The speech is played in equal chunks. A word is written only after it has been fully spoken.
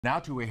Now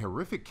to a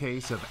horrific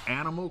case of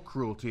animal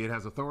cruelty. It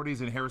has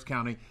authorities in Harris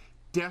County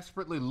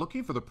desperately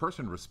looking for the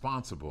person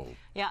responsible.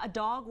 Yeah, a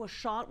dog was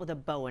shot with a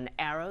bow and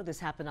arrow. This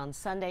happened on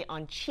Sunday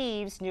on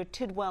Cheeves near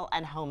Tidwell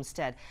and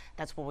Homestead.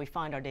 That's where we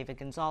find our David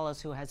Gonzalez,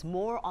 who has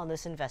more on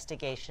this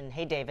investigation.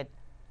 Hey, David.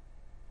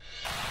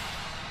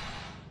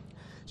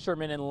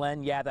 Sherman and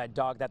Len, yeah, that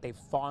dog that they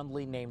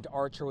fondly named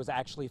Archer was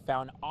actually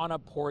found on a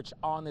porch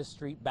on the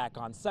street back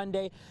on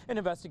Sunday. And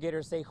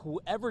investigators say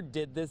whoever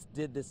did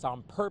this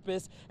on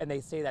purpose, and they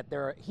say that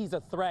he's a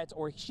threat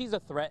or she's a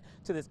threat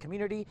to this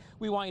community.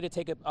 We want you to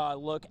take a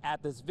look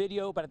at this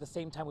video, but at the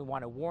same time we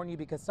want to warn you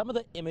because some of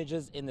the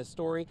images in this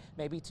story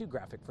may be too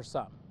graphic for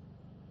some.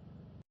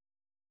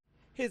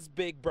 His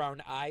big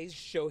brown eyes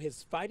show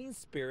his fighting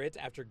spirit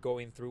after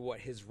going through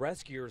what his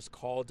rescuers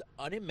called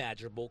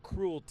unimaginable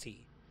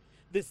cruelty.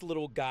 This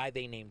little guy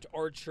they named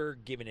Archer,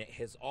 giving it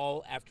his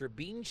all after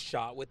being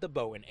shot with a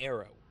bow and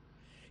arrow.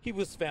 He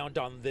was found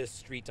on this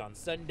street on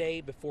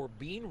Sunday before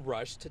being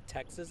rushed to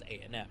Texas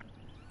A&M.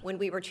 When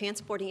we were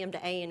transporting him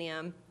to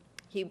A&M,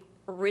 he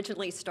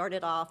originally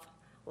started off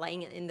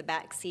laying in the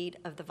back seat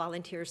of the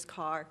volunteer's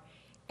car,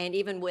 and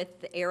even with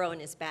the arrow in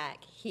his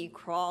back, he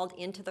crawled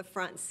into the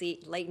front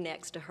seat, laid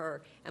next to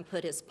her, and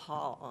put his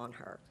paw on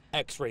her.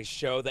 X-rays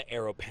show the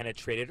arrow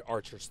penetrated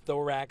Archer's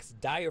thorax,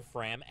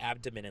 diaphragm,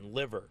 abdomen, and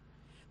liver.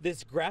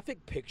 This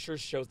graphic picture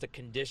shows the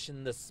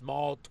condition the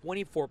small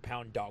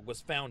 24-pound dog was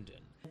found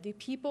in. The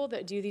people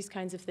that do these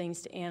kinds of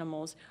things to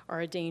animals are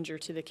a danger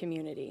to the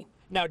community.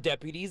 Now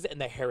deputies in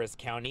the Harris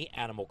County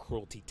Animal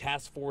Cruelty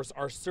Task Force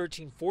are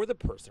searching for the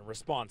person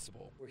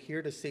responsible. We're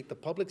here to seek the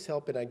public's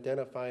help in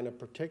identifying a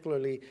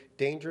particularly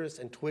dangerous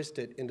and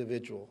twisted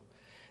individual.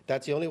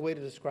 That's the only way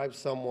to describe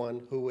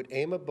someone who would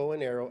aim a bow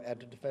and arrow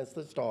at a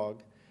defenseless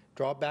dog,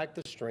 draw back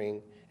the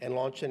string, and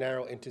launch an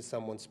arrow into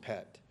someone's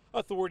pet.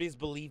 Authorities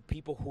believe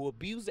people who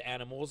abuse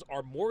animals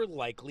are more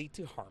likely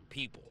to harm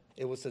people.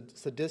 It was a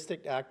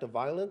sadistic act of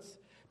violence,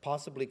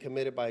 possibly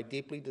committed by a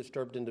deeply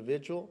disturbed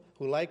individual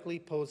who likely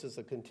poses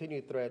a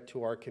continued threat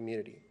to our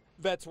community.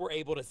 Vets were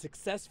able to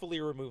successfully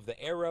remove the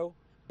arrow,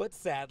 but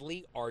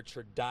sadly,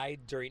 Archer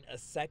died during a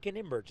second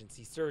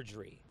emergency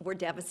surgery. We're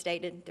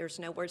devastated. There's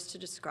no words to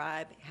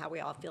describe how we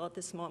all feel at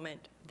this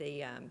moment.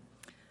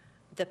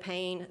 The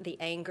pain, the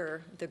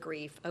anger, the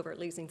grief over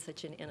losing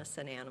such an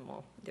innocent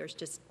animal. There's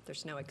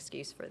no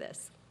excuse for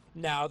this.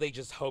 Now they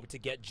just hope to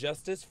get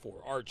justice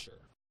for Archer.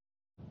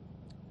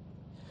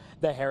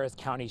 The Harris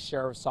County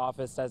Sheriff's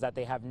Office says that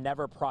they have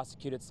never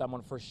prosecuted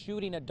someone for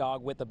shooting a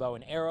dog with a bow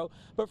and arrow,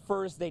 but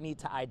first they need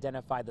to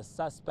identify the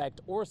suspect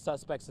or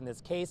suspects in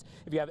this case.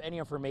 If you have any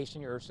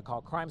information, you're urged to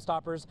call Crime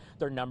Stoppers.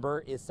 Their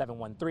number is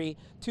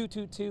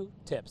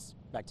 713-222-TIPS.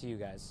 Back to you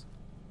guys.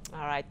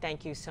 All right,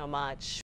 thank you so much.